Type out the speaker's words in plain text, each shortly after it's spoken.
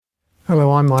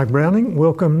Hello, I'm Mike Browning.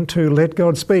 Welcome to Let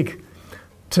God Speak.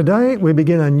 Today we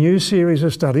begin a new series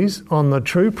of studies on the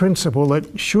true principle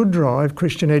that should drive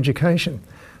Christian education,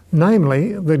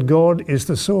 namely that God is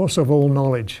the source of all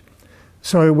knowledge.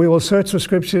 So we will search the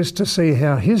Scriptures to see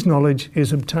how His knowledge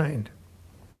is obtained.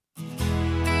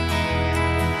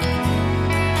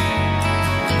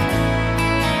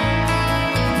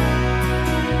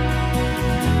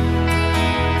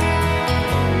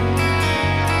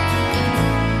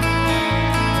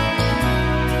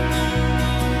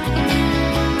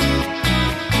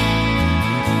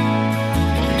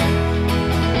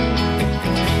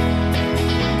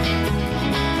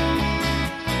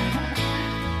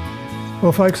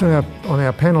 Well, folks, on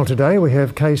our panel today we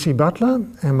have Casey Butler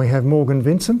and we have Morgan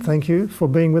Vincent. Thank you for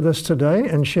being with us today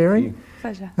and sharing.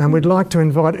 Pleasure. And we'd like to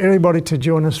invite everybody to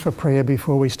join us for prayer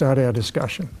before we start our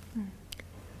discussion.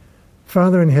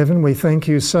 Father in heaven, we thank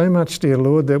you so much, dear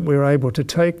Lord, that we're able to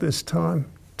take this time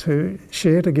to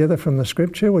share together from the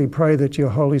Scripture. We pray that your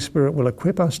Holy Spirit will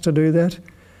equip us to do that.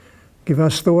 Give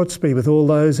us thoughts, be with all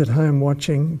those at home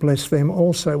watching. Bless them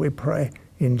also, we pray,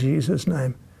 in Jesus'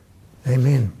 name.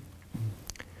 Amen.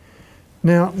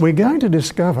 Now, we're going to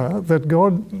discover that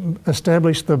God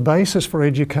established the basis for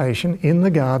education in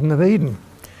the Garden of Eden.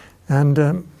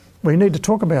 And we need to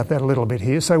talk about that a little bit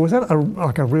here. So was that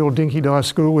like a real dinky-die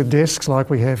school with desks like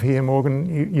we have here,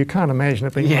 Morgan? You can't imagine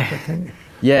it being like that, can you?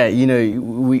 Yeah, you know,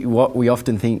 we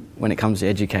often think when it comes to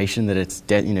education that it's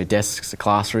desks, a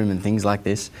classroom and things like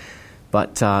this.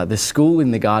 But the school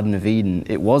in the Garden of Eden,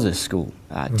 it was a school,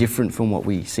 different from what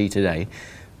we see today.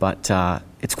 But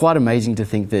it's quite amazing to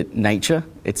think that nature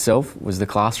itself was the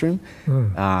classroom.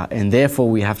 And therefore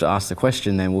we have to ask the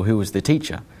question then, well, who was the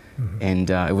teacher?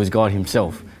 And it was God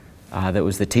himself that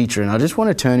was the teacher. And I just want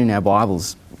to turn in our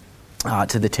Bibles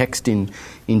to the text in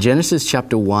Genesis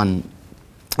chapter 1.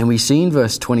 And we see in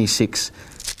verse 26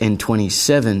 and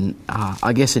 27,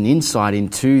 I guess, an insight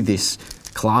into this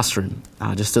classroom,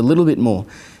 just a little bit more.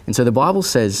 And so the Bible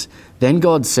says, "Then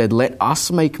God said, 'Let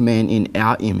us make man in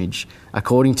our image,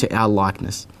 according to our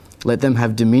likeness. Let them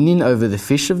have dominion over the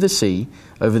fish of the sea,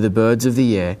 over the birds of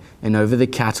the air, and over the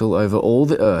cattle, over all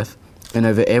the earth, and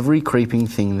over every creeping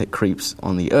thing that creeps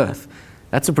on the earth.'"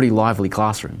 That's a pretty lively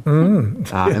classroom.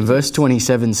 And verse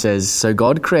 27 says, "So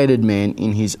God created man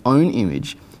in his own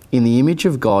image. In the image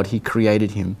of God he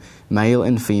created him. Male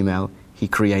and female he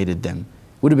created them."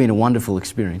 Would have been a wonderful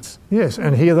experience. Yes,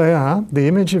 and here they are, the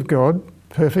image of God,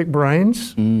 perfect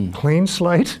brains, clean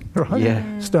slate, right? Yeah.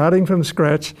 Starting from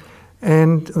scratch,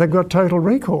 and they've got total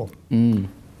recall.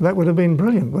 That would have been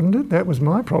brilliant, wouldn't it? That was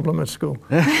my problem at school.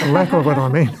 A lack of it, I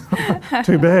mean.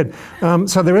 Too bad.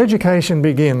 So their education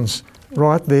begins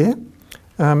right there,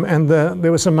 and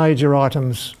there were some major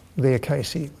items there,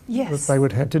 Casey, that they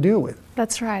would have to deal with.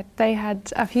 That's right. They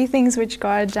had a few things which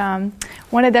God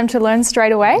wanted them to learn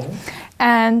straight away.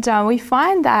 And we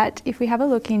find that if we have a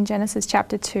look in Genesis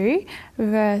chapter 2,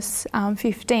 verse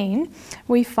 15,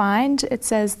 we find it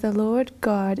says, "The Lord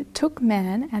God took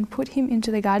man and put him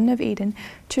into the Garden of Eden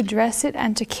to dress it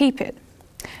and to keep it."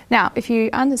 Now, if you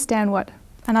understand what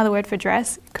another word for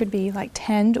dress could be like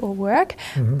tend or work.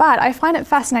 But I find it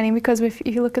fascinating because if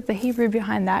you look at the Hebrew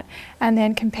behind that and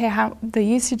then compare how the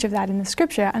usage of that in the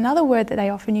Scripture, another word that they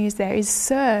often use there is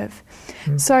serve.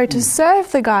 So to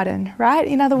serve the garden, right?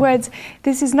 In other words,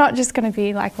 this is not just going to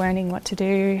be like learning what to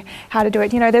do, how to do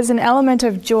it. You know, there's an element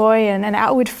of joy and an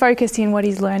outward focus in what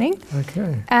he's learning.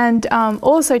 Okay. And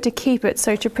also to keep it,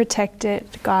 so to protect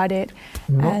it, guard it.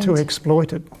 Not to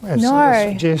exploit it, as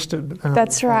suggested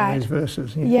that's right. in these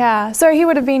verses. Yeah, so he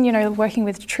would have been, working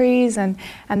with trees and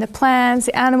the plants,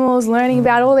 the animals, learning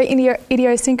about all the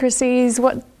idiosyncrasies,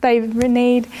 what they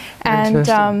need, and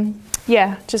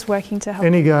just working to help.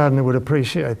 Any gardener would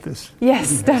appreciate this.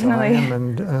 Yes, definitely.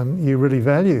 And you really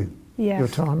value your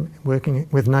time working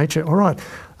with nature. All right.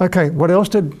 Okay, what else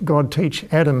did God teach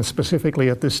Adam specifically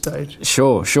at this stage?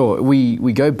 Sure.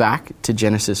 We go back to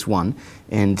Genesis 1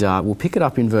 and we'll pick it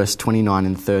up in verse 29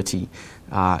 and 30.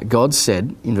 God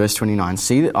said in verse 29,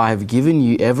 "See that I have given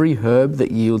you every herb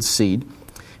that yields seed,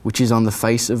 which is on the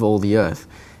face of all the earth,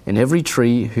 and every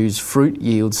tree whose fruit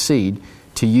yields seed,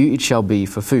 to you it shall be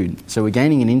for food." So we're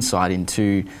gaining an insight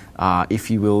into,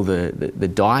 if you will, the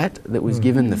diet that was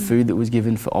given, the food that was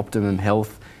given for optimum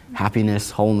health,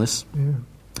 happiness, wholeness.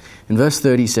 And verse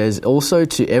 30 says, "Also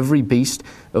to every beast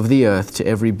of the earth, to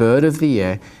every bird of the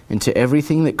air, and to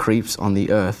everything that creeps on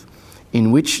the earth,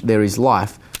 in which there is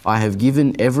life, I have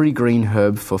given every green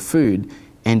herb for food,"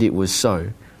 and it was so.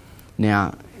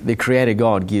 Now, the Creator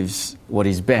God gives what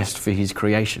is best for His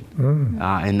creation.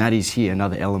 And that is here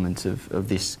another element of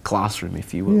this classroom,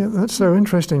 if you will. Yeah, that's so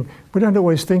interesting. We don't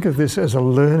always think of this as a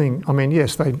learning. I mean,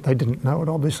 yes, they didn't know it,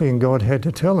 obviously, and God had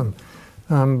to tell them.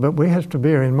 But we have to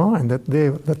bear in mind that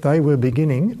they were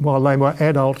beginning, while they were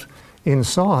adult in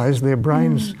size, their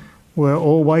brains were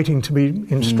all waiting to be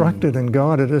instructed and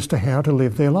guided as to how to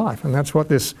live their life. And that's what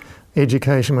this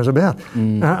education was about.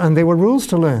 And there were rules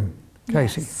to learn,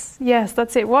 Casey. Yes,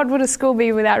 that's it. What would a school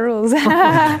be without rules?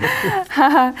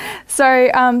 So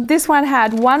this one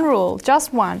had one rule,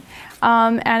 just one.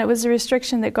 And it was a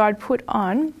restriction that God put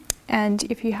on. And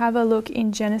if you have a look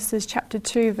in Genesis chapter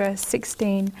 2, verse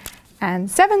 16 and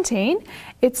 17,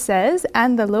 it says,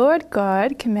 "And the Lord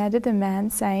God commanded the man,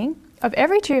 saying, Of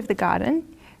every tree of the garden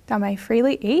thou may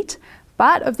freely eat,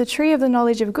 but of the tree of the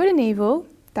knowledge of good and evil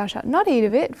thou shalt not eat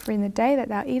of it, for in the day that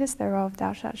thou eatest thereof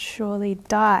thou shalt surely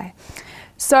die."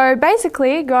 So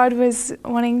basically, God was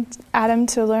wanting Adam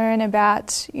to learn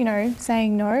about,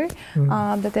 saying no,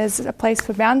 that there's a place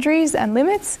for boundaries and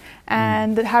limits,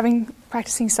 and that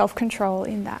practicing self-control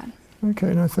in that.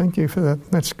 Okay, no, thank you for that.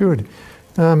 That's good.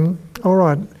 All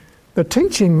right, the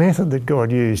teaching method that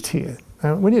God used here,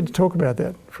 we need to talk about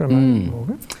that for a moment,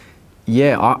 Morgan.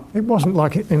 Yeah. It wasn't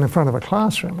like in the front of a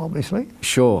classroom, obviously.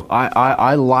 Sure.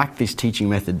 I like this teaching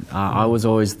method. I was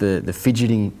always the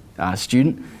fidgeting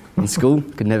student in school,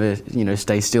 could never,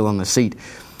 stay still on the seat.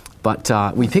 But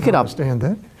we pick it up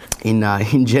that.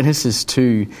 In Genesis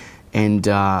 2, and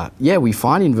we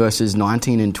find in verses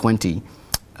 19 and 20,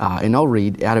 and I'll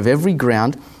read, out of the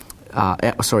ground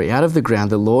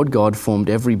the Lord God formed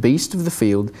every beast of the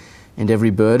field and every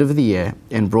bird of the air,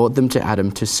 and brought them to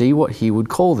Adam to see what he would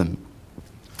call them.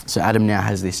 So Adam now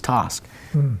has this task.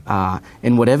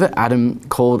 And whatever Adam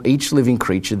called each living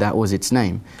creature, that was its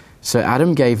name. So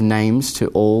Adam gave names to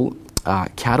all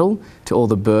cattle, to all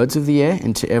the birds of the air,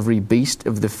 and to every beast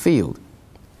of the field.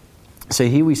 So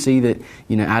here we see that,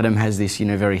 Adam has this,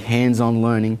 very hands-on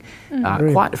learning,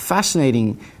 quite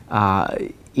fascinating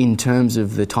in terms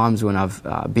of the times when I've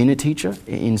been a teacher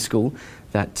in school,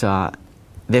 that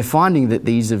they're finding that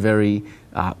these are very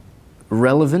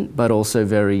relevant but also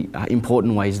very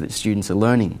important ways that students are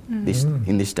learning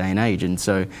in this day and age. And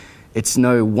so it's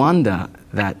no wonder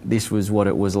that this was what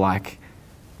it was like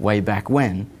way back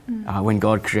when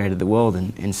God created the world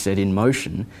and set in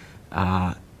motion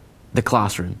the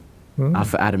classroom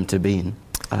for Adam to be in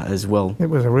as well. It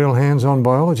was a real hands-on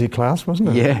biology class, wasn't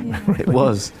it? Yeah, it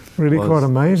was. Really quite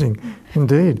amazing,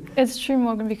 indeed. It's true,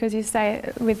 Morgan, because you say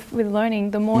with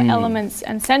learning, the more elements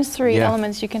and sensory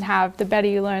elements you can have, the better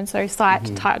you learn. So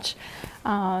sight, touch,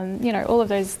 all of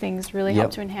those things really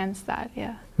help to enhance that,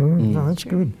 No, that's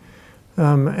good.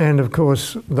 And of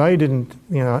course, they didn't,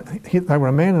 they were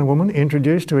a man and a woman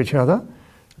introduced to each other,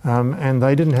 and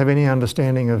they didn't have any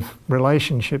understanding of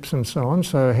relationships and so on.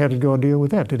 So how did God deal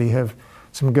with that? Did he have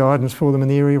some guidance for them in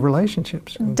the area of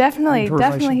relationships? Definitely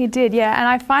he did, yeah. And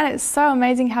I find it so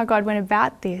amazing how God went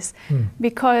about this,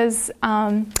 because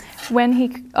when he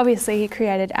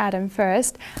created Adam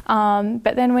first,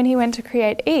 but then when he went to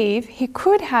create Eve, he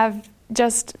could have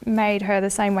just made her the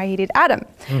same way he did Adam,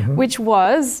 which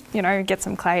was, get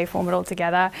some clay, form it all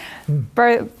together,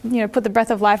 put the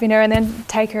breath of life in her and then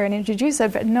take her and introduce her.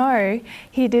 But no,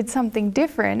 he did something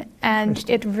different, and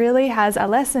it really has a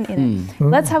lesson in it.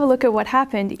 Let's have a look at what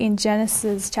happened in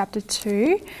Genesis chapter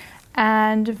 2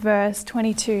 and verse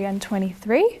 22 and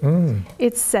 23.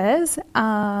 It says,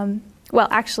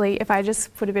 if I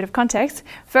just put a bit of context,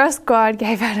 first God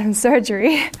gave Adam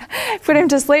surgery, put him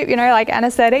to sleep, like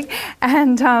anaesthetic,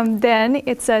 and then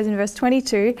it says in verse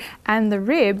 22, and the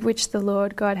rib which the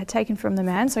Lord God had taken from the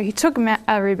man, so he took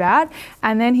a rib out,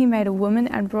 and then he made a woman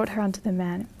and brought her unto the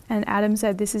man. And Adam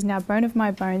said, this is now bone of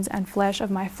my bones and flesh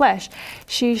of my flesh.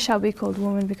 She shall be called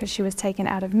woman because she was taken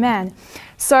out of man.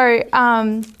 So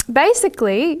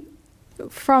basically,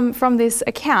 from this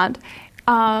account,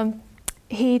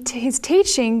 he's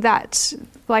teaching that,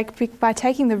 by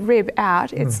taking the rib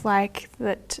out, it's like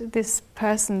that this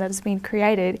person that has been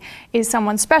created is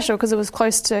someone special because it was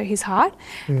close to his heart.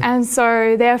 And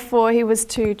so therefore he was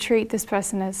to treat this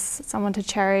person as someone to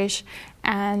cherish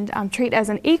and treat as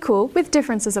an equal, with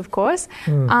differences of course.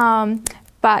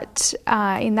 But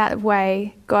in that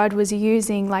way, God was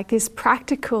using this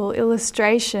practical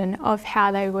illustration of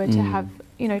how they were to have,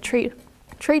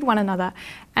 treat one another.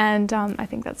 And I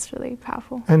think that's really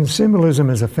powerful. And symbolism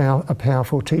is a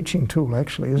powerful teaching tool,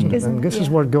 actually, isn't it? And this is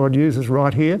what God uses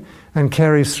right here and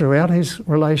carries throughout his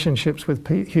relationships with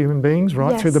human beings,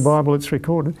 right through the Bible it's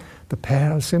recorded, the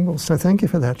power of symbols. So thank you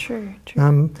for that. True.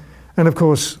 And of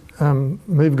course,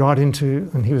 moved right into,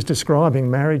 and he was describing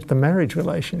marriage, the marriage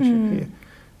relationship here.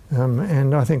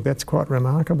 And I think that's quite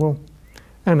remarkable.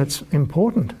 And it's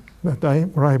important that they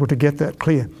were able to get that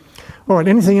clear. All right,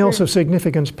 anything else of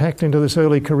significance packed into this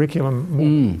early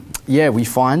curriculum? Yeah, we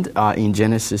find in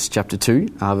Genesis chapter 2,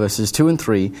 verses 2 and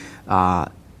 3,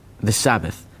 the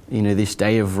Sabbath, this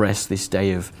day of rest, this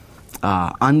day of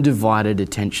undivided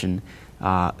attention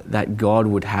that God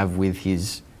would have with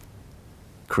his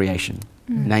creation,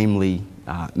 namely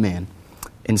man.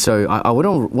 And so I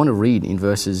want to read in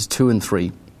verses 2 and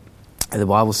 3. The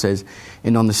Bible says,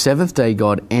 "And on the seventh day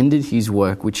God ended his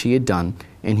work which he had done,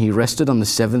 and he rested on the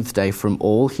seventh day from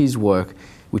all his work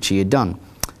which he had done.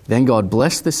 Then God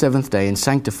blessed the seventh day and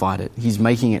sanctified it." He's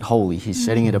making it holy. He's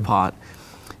setting it apart.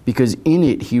 "Because in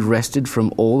it he rested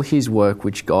from all his work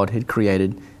which God had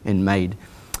created and made."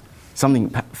 Something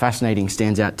fascinating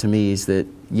stands out to me is that,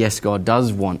 yes, God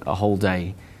does want a whole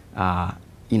day,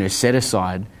 set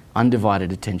aside,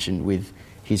 undivided attention with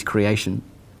his creation.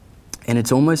 And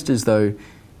it's almost as though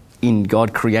in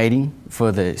God creating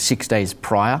for the 6 days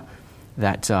prior,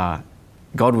 that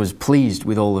God was pleased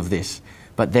with all of this.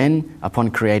 But then, upon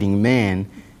creating man,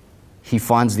 he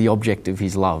finds the object of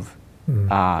his love.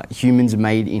 Humans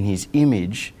made in his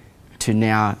image to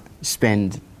now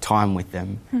spend time with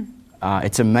them.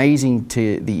 It's amazing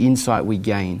to the insight we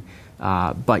gain.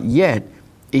 But yet,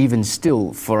 even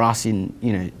still, for us in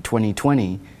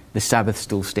 2020, the Sabbath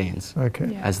still stands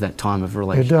as that time of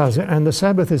relationship. It does, and the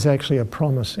Sabbath is actually a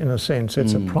promise in a sense.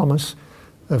 It's a promise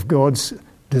of God's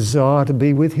desire to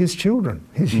be with his children,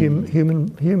 his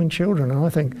human children. And I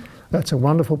think that's a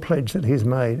wonderful pledge that he's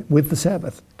made with the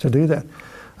Sabbath to do that.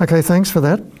 Okay, thanks for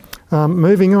that.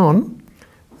 Moving on,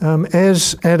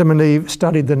 as Adam and Eve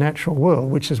studied the natural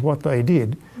world, which is what they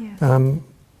did,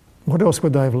 what else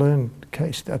would they have learned,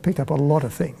 Case? They picked up a lot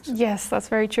of things. Yes, that's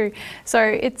very true. So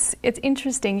it's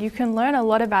interesting. You can learn a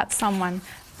lot about someone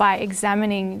by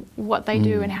examining what they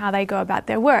do and how they go about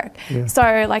their work. Yeah.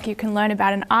 So like you can learn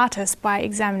about an artist by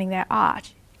examining their art.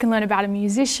 You can learn about a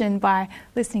musician by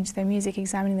listening to their music,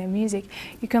 examining their music.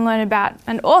 You can learn about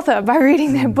an author by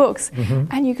reading their books.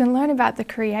 And you can learn about the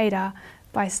Creator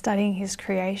by studying his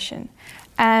creation.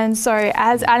 And so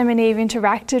as Adam and Eve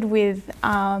interacted with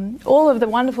all of the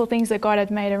wonderful things that God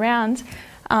had made around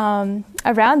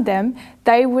them,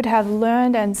 they would have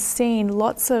learned and seen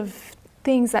lots of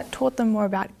things that taught them more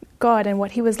about God and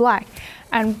what he was like.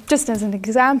 And just as an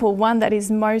example, one that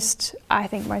is most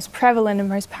prevalent and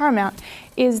most paramount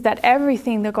is that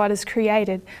everything that God has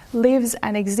created lives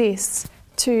and exists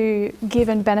to give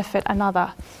and benefit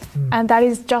another. And that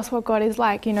is just what God is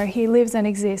like. He lives and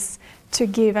exists to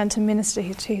give and to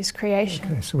minister to his creation.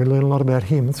 Okay, so we learn a lot about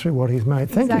him through what he's made.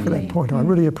 Thank you for that point. I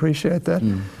really appreciate that.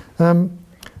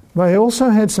 They also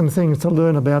had some things to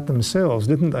learn about themselves,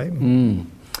 didn't they?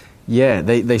 Yeah,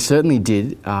 they certainly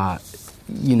did.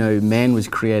 Man was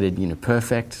created,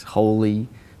 perfect, holy,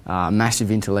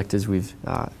 massive intellect, as we've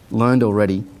learned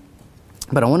already.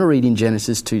 But I want to read in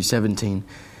Genesis 2:17.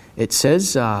 It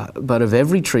says, "But of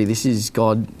every tree," this is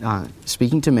God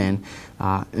speaking to man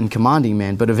and commanding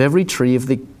man, "but of every tree of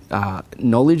the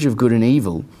knowledge of good and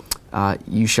evil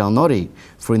you shall not eat,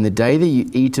 for in the day that you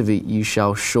eat of it you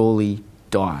shall surely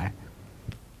die."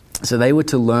 So they were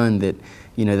to learn that,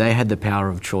 they had the power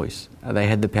of choice. They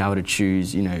had the power to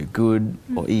choose, good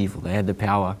or evil. They had the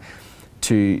power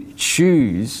to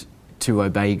choose to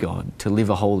obey God, to live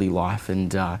a holy life.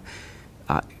 And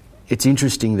it's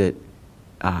interesting that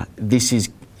this is,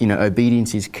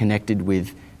 obedience is connected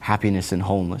with happiness and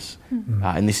wholeness.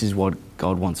 And this is what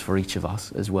God wants for each of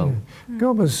us as well.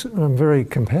 God was very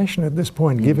compassionate at this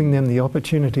point, giving them the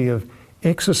opportunity of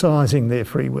exercising their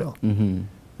free will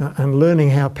and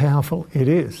learning how powerful it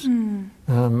is.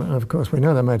 Of course, we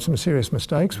know they made some serious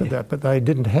mistakes with that, but they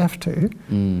didn't have to.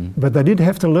 But they did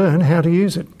have to learn how to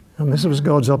use it. And this was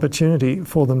God's opportunity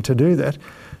for them to do that.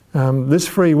 This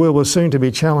free will was soon to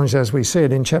be challenged, as we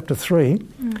said, in chapter 3.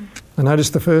 And notice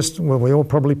the first, we're all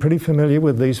probably pretty familiar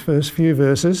with these first few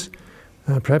verses.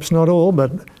 Perhaps not all,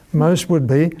 but most would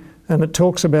be. And it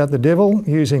talks about the devil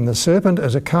using the serpent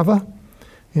as a cover.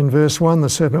 In verse 1, the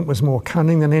serpent was more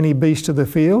cunning than any beast of the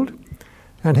field.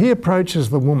 And he approaches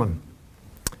the woman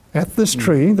at this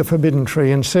tree, the forbidden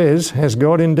tree, and says, "Has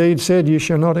God indeed said you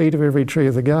shall not eat of every tree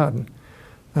of the garden?"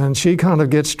 And she kind of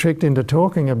gets tricked into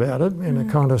talking about it in a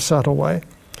kind of subtle way.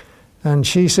 And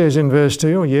she says in verse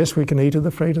 2, yes, we can eat of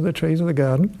the fruit of the trees of the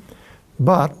garden,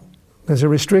 but there's a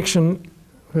restriction,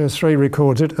 verse 3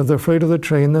 records it, of the fruit of the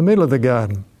tree in the middle of the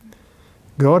garden.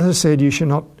 God has said you shall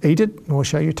not eat it, nor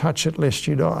shall you touch it, lest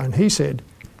you die. And he said,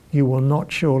 you will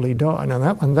not surely die.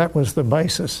 Now that was the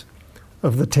basis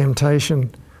of the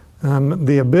temptation.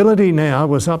 The ability now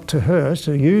was up to her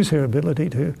to use her ability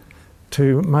to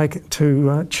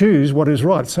choose what is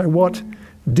right. So what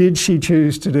did she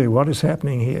choose to do? What is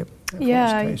happening here?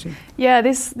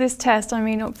 This test, I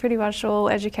mean, pretty much all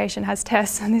education has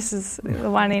tests, and this is the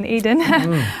one in Eden.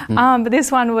 But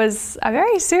this one was a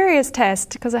very serious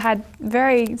test because it had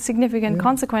very significant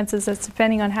consequences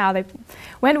depending on how they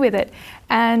went with it.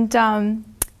 And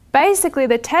basically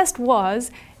the test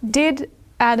was, did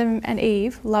Adam and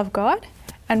Eve love God,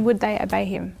 and would they obey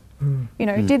him? You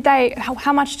know, did they?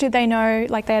 How much did they know?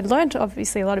 Like, they had learnt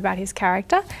obviously a lot about his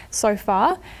character so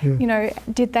far. You know,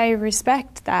 did they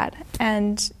respect that,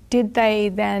 and did they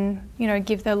then, you know,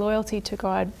 give their loyalty to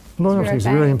God? Loyalty is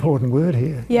a really important word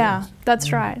here. Yeah,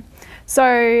 that's right.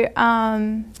 So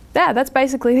that's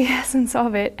basically the essence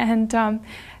of it, and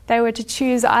they were to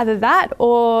choose either that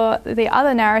or the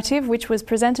other narrative which was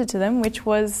presented to them, which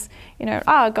was, you know,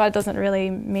 God doesn't really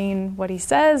mean what he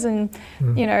says, and,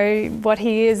 you know, what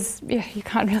he is, you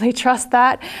can't really trust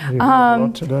that. You got a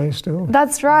lot today still.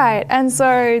 That's right. And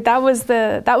so that was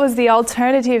the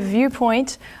alternative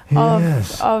viewpoint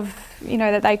of you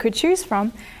know, that they could choose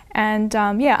from. And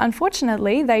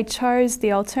unfortunately they chose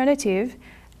the alternative,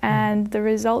 and the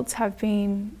results have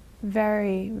been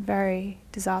very, very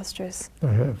disastrous. They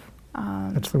have.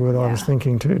 That's the word I was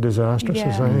thinking too. Disastrous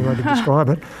is the only way to describe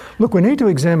it. Look, we need to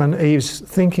examine Eve's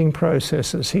thinking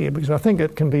processes here, because I think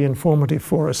it can be informative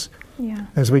for us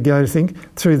as we go to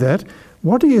think through that.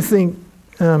 What do you think,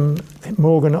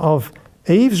 Morgan, of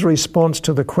Eve's response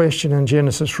to the question in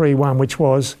Genesis 3:1, which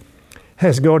was,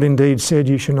 has God indeed said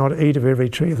you should not eat of every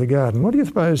tree of the garden? What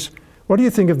do you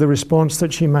think of the response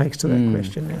that she makes to that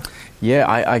question now? Yeah,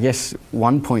 I guess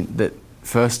one point that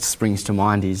first springs to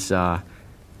mind is,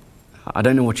 I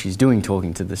don't know what she's doing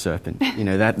talking to the serpent. You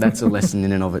know, that's a lesson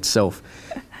in and of itself.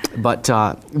 But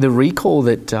the recall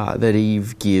that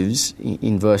Eve gives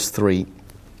in verse 3,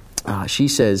 she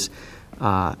says,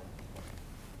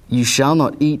 you shall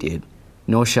not eat it,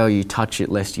 nor shall you touch it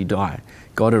lest you die.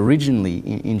 God originally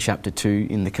in chapter 2,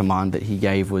 in the command that he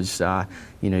gave was,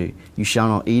 you shall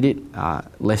not eat it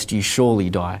lest you surely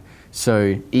die.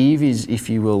 So Eve is, if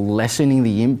you will, lessening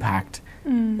the impact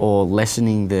or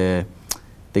lessening the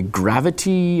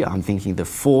gravity, I'm thinking the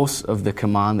force of the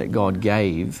command that God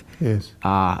gave,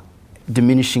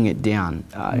 diminishing it down.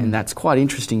 And that's quite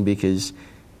interesting, because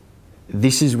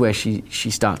this is where she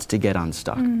starts to get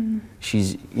unstuck.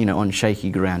 She's, on shaky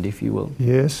ground, if you will.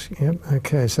 Yes, yep.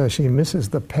 Okay, so she misses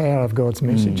the power of God's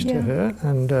message to her,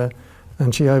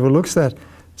 and she overlooks that.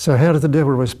 So how did the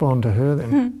devil respond to her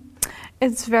then?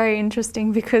 It's very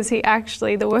interesting, because he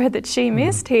actually, the word that she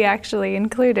missed, he actually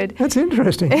included. That's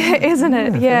interesting. Isn't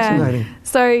it? Yeah. Fascinating.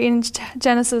 So in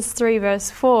Genesis 3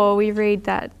 verse 4, we read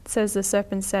that, says, the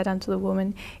serpent said unto the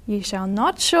woman, you shall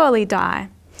not surely die.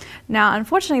 Now,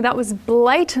 unfortunately, that was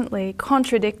blatantly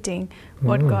contradicting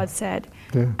what God said.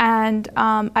 Yeah. And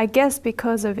I guess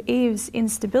because of Eve's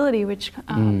instability, which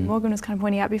Morgan was kind of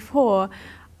pointing out before,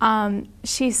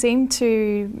 she seemed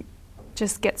to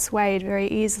just get swayed very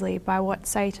easily by what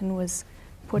Satan was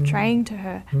portraying to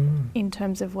her in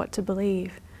terms of what to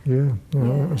believe. Yeah,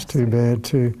 that was too bad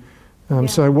too.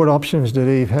 So what options did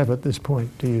Eve have at this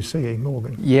point, do you see,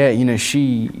 Morgan? Yeah,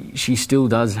 she still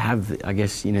does have, I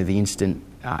guess, the instant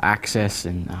access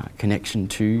and connection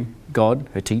to God,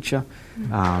 her teacher.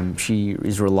 She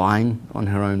is relying on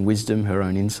her own wisdom, her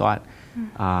own insight.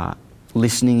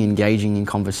 Listening, engaging in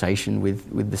conversation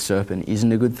with the serpent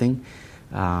isn't a good thing.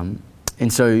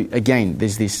 And so, again,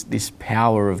 there's this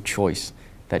power of choice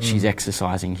that she's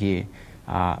exercising here.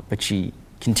 But she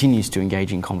continues to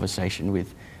engage in conversation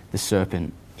with the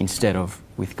serpent instead of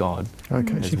with God.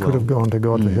 Okay, she could have gone to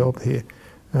God for help here.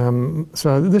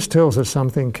 So this tells us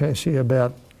something, Cassie,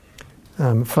 about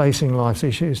facing life's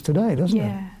issues today, doesn't it?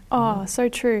 Yeah. Oh, so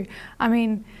true. I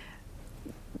mean,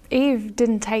 Eve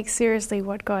didn't take seriously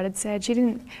what God had said.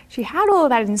 She had all of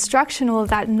that instruction, all of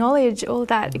that knowledge, all of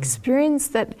that experience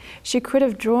that she could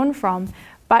have drawn from,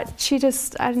 but she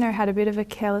just, had a bit of a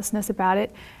carelessness about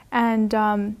it. And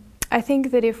I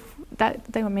think that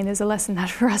there's a lesson that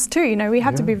for us too. We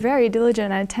have to be very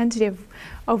diligent and attentive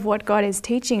of what God is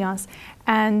teaching us,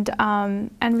 and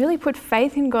really put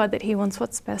faith in God that He wants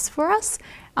what's best for us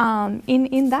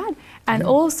in that. And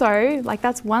also,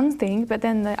 that's one thing, but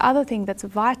then the other thing that's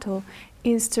vital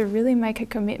is to really make a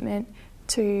commitment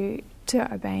to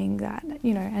obeying that,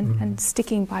 and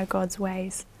sticking by God's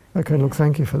ways. Okay, look,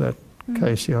 thank you for that,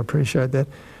 Casey. I appreciate that.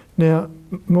 Now,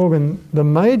 Morgan, the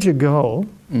major goal,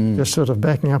 just sort of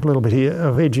backing up a little bit here,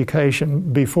 of education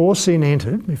before sin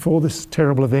entered, before this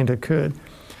terrible event occurred,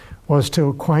 was to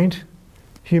acquaint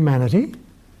humanity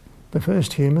the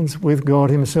first humans, with God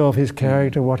himself, his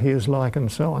character, what he is like,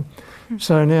 and so on.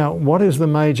 So now, what is the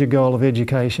major goal of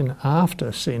education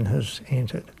after sin has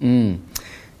entered?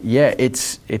 Yeah,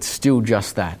 it's still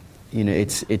just that.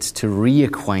 It's to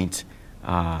reacquaint,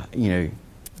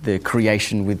 the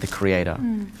creation with the Creator.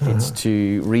 It's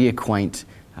to reacquaint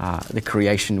the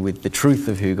creation with the truth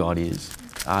of who God is.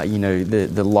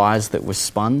 The lies that were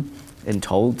spun and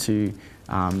told to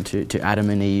Adam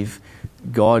and Eve,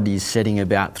 God is setting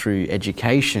about through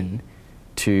education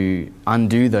to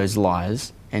undo those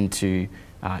lies and to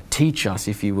teach us,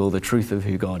 if you will, the truth of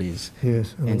who God is.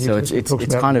 Yes, and so it's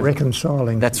kind of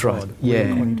reconciling. That's right.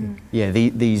 God, Yeah.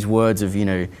 These words of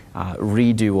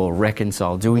redo or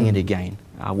reconcile, doing it again,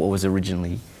 what was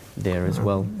originally there as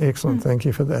well. Excellent. Thank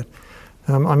you for that.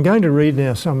 I'm going to read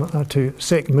now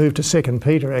move to 2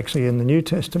 Peter, actually, in the New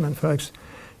Testament, folks.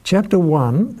 Chapter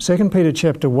 1, 2 Peter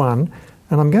chapter 1,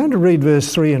 and I'm going to read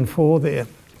verse 3 and 4 there.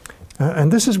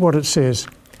 And this is what it says.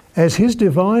 As his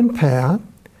divine power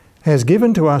has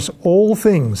given to us all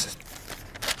things,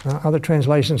 other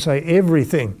translations say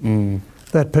everything,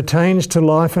 that pertains to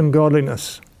life and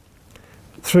godliness,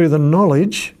 through the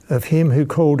knowledge of him who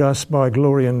called us by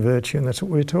glory and virtue. And that's what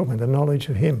we're talking about, the knowledge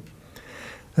of him.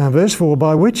 Verse 4,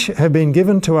 by which have been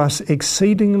given to us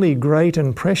exceedingly great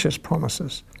and precious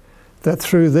promises, that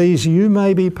through these you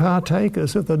may be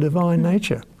partakers of the divine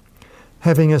nature,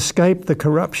 having escaped the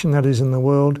corruption that is in the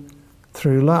world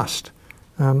through lust.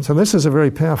 So this is a very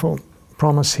powerful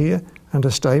promise here and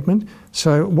a statement.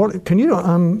 So can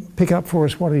you pick up for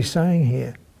us what he's saying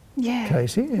here? Yeah,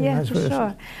 Casey, for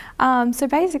sure. So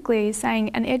basically he's saying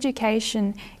an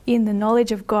education in the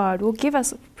knowledge of God will give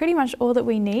us pretty much all that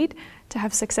we need to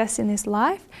have success in this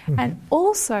life, and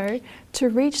also to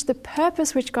reach the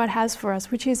purpose which God has for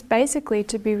us, which is basically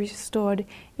to be restored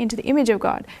into the image of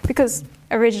God. Because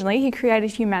originally he created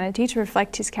humanity to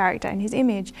reflect his character and his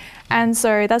image. And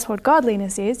so that's what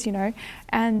godliness is,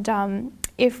 And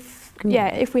if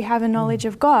we have a knowledge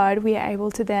of God, we are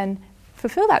able to then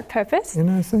fulfill that purpose.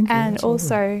 And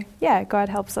also, God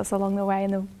helps us along the way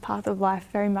in the path of life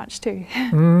very much too.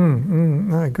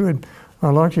 No, good. I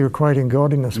like you equating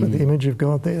godliness with the image of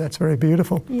God there. That's very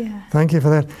beautiful. Yeah. Thank you for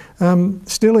that.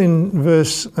 Still in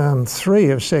verse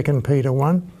 3 of 2 Peter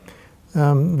 1,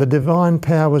 the divine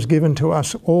power was given to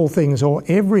us all things, or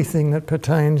everything that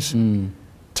pertains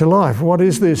to life. What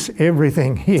is this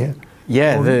everything here?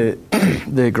 Yeah,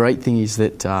 the great thing is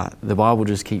that the Bible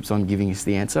just keeps on giving us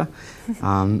the answer.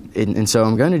 And so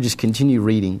I'm going to just continue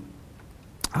reading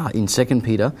in 2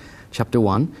 Peter chapter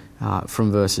 1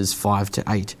 from verses 5 to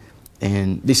 8.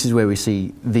 And this is where we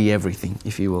see the everything,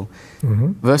 if you will.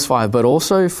 Verse 5, but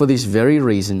also for this very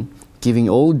reason, giving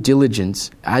all diligence,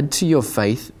 add to your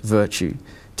faith virtue,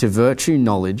 to virtue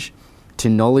knowledge, to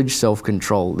knowledge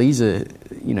self-control. These are,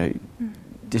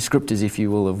 descriptors, if you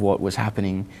will, of what was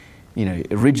happening,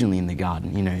 originally in the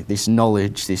garden. This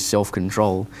knowledge, this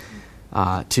self-control.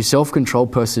 To self-control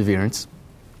perseverance,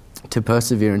 to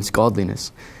perseverance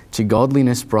godliness, to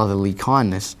godliness brotherly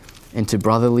kindness, and to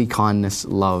brotherly kindness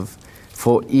love.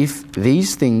 For if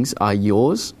these things are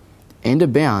yours and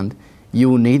abound, you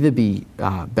will neither be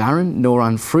barren nor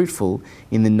unfruitful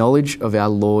in the knowledge of our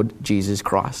Lord Jesus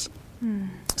Christ.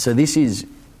 So this is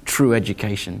true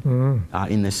education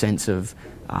in the sense of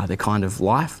the kind of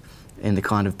life and the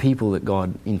kind of people that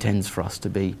God intends for us to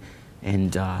be.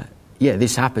 And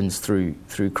this happens through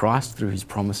Christ, through his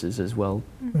promises as well.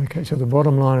 Okay, so the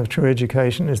bottom line of true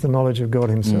education is the knowledge of God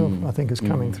himself, I think is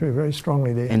coming through very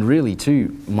strongly there. And really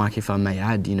too, Mike, if I may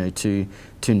add,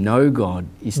 to know God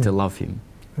is to love him.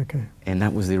 Okay. And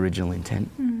that was the original intent.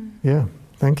 Yeah,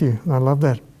 thank you. I love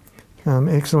that.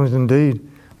 Excellent indeed.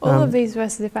 All of these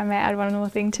verses, if I may add one more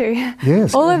thing too.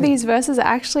 Yes. All of these verses are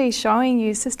actually showing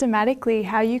you systematically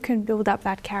how you can build up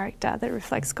that character that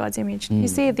reflects God's image. You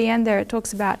see at the end there, it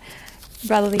talks about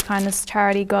brotherly kindness,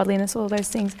 charity, godliness, all those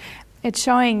things. It's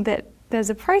showing that there's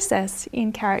a process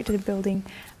in character building.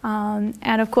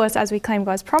 And of course, as we claim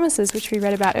God's promises, which we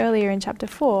read about earlier in chapter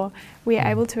 4, we are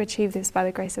able to achieve this by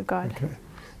the grace of God. Okay.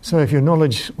 So if your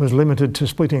knowledge was limited to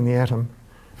splitting the atom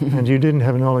and you didn't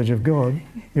have knowledge of God,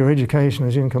 your education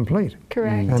is incomplete.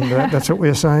 Correct. And that's what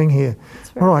we're saying here.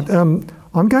 All right,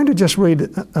 I'm going to just read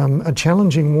a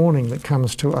challenging warning that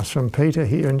comes to us from Peter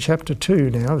here in chapter 2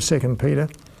 now of 2 Peter.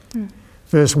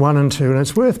 Verse 1 and 2, and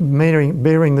it's worth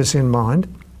bearing this in mind.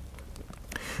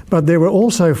 But there were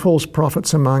also false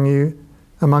prophets among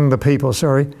the people,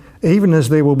 even as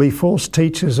there will be false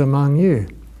teachers among you,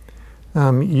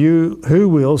 who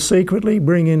will secretly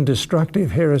bring in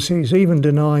destructive heresies, even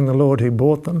denying the Lord who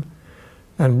bought them,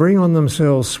 and bring on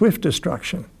themselves swift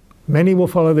destruction. Many will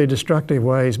follow their destructive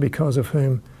ways, because of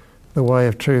whom the way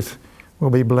of truth will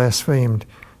be blasphemed.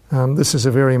 This is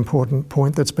a very important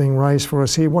point that's being raised for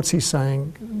us here. What's he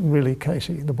saying, really,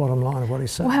 Casey, the bottom line of what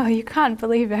he's saying? Well, you can't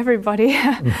believe everybody.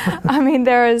 I mean,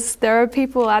 there are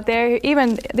people out there,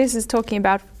 even this is talking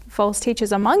about false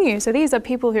teachers among you. So these are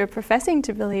people who are professing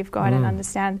to believe God and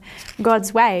understand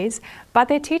God's ways, but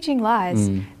they're teaching lies.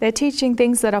 They're teaching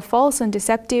things that are false and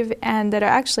deceptive, and that are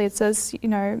actually, it says,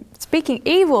 speaking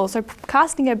evil, so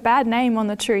casting a bad name on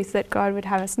the truth that God would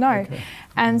have us know. Okay.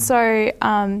 And so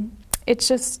it's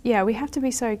just, we have to be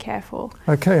so careful.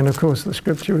 Okay, and of course the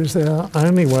Scripture is our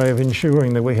only way of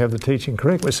ensuring that we have the teaching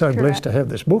correct. We're so blessed to have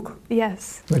this book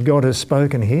Yes. that God has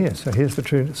spoken here. So here's the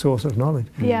true source of knowledge.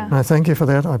 Yeah. And I thank you for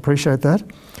that. I appreciate that.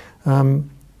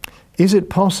 Is it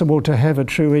possible to have a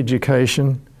true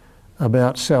education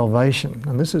about salvation?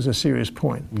 And this is a serious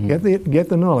point. Get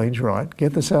the knowledge right,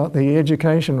 get the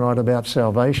education right about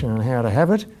salvation and how to have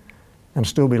it, and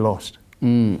still be lost.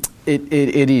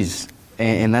 It is.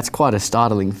 And that's quite a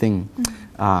startling thing.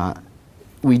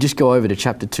 We just go over to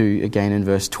chapter 2 again in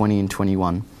verse 20 and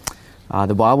 21.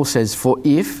 The Bible says, "For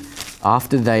if,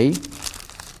 after they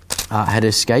had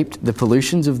escaped the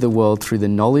pollutions of the world through the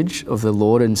knowledge of the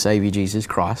Lord and Saviour Jesus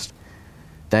Christ,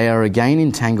 they are again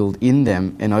entangled in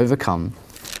them and overcome,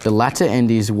 the latter end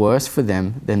is worse for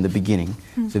them than the beginning."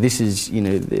 So this is,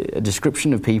 a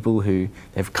description of people who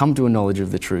have come to a knowledge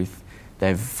of the truth.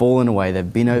 They've fallen away,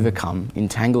 they've been overcome,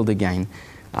 entangled again.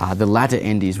 The latter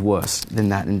end is worse than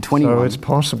that. In 21, so it's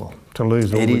possible to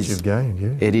lose all that you've gained. Yeah.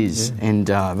 It is. Yeah. And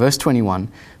verse 21,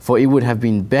 "For it would have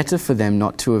been better for them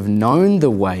not to have known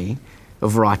the way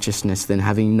of righteousness than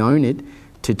having known it,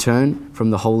 to turn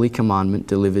from the holy commandment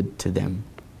delivered to them."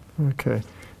 Okay.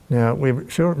 Now, we're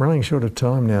running short of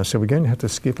time now, so we're going to have to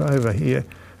skip over here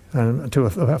to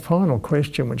a final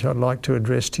question, which I'd like to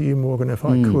address to you, Morgan, if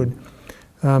I could.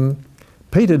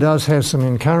 Peter does have some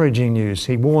encouraging news.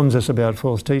 He warns us about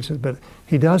false teachers, but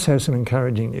he does have some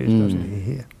encouraging news, doesn't he,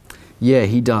 here? Yeah,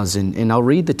 he does. And I'll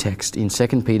read the text in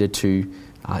 2 Peter 2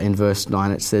 in verse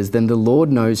 9. It says, "Then the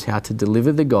Lord knows how to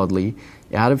deliver the godly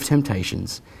out of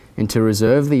temptations, and to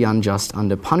reserve the unjust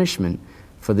under punishment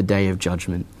for the day of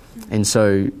judgment." And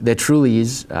so there truly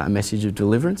is a message of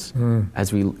deliverance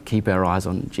as we keep our eyes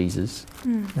on Jesus.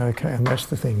 Okay, and that's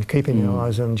the thing, keeping our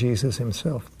eyes on Jesus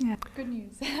himself. Yeah, good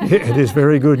news. Yeah, it is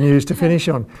very good news to finish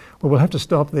on. Well, we'll have to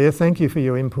stop there. Thank you for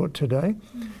your input today.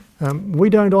 We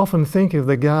don't often think of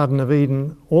the Garden of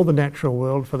Eden, or the natural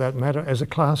world for that matter, as a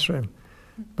classroom.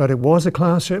 But it was a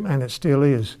classroom, and it still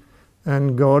is.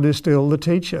 And God is still the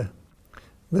teacher.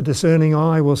 The discerning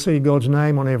eye will see God's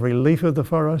name on every leaf of the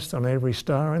forest, on every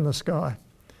star in the sky.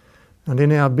 And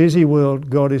in our busy world,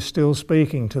 God is still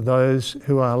speaking to those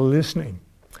who are listening.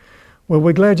 Well,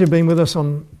 we're glad you've been with us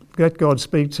on Let God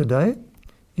Speak today.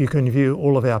 You can view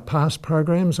all of our past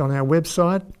programs on our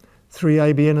website,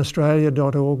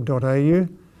 3abnaustralia.org.au.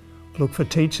 Look for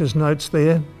teachers' notes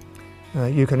there.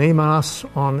 You can email us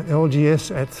on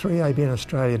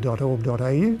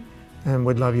lgs@3abnaustralia.org.au, and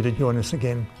we'd love you to join us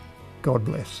again. God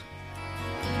bless.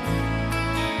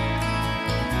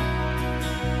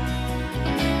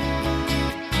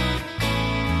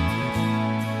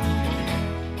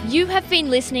 You have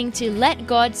been listening to Let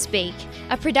God Speak,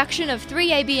 a production of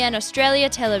 3ABN Australia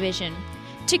Television.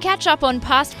 To catch up on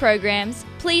past programs,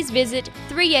 please visit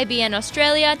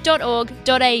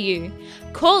 3abnaustralia.org.au.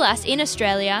 Call us in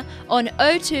Australia on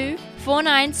 02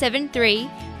 4973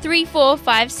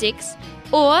 3456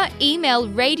 or email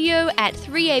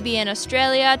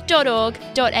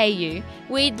radio@3abnaustralia.org.au.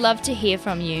 We'd love to hear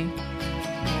from you.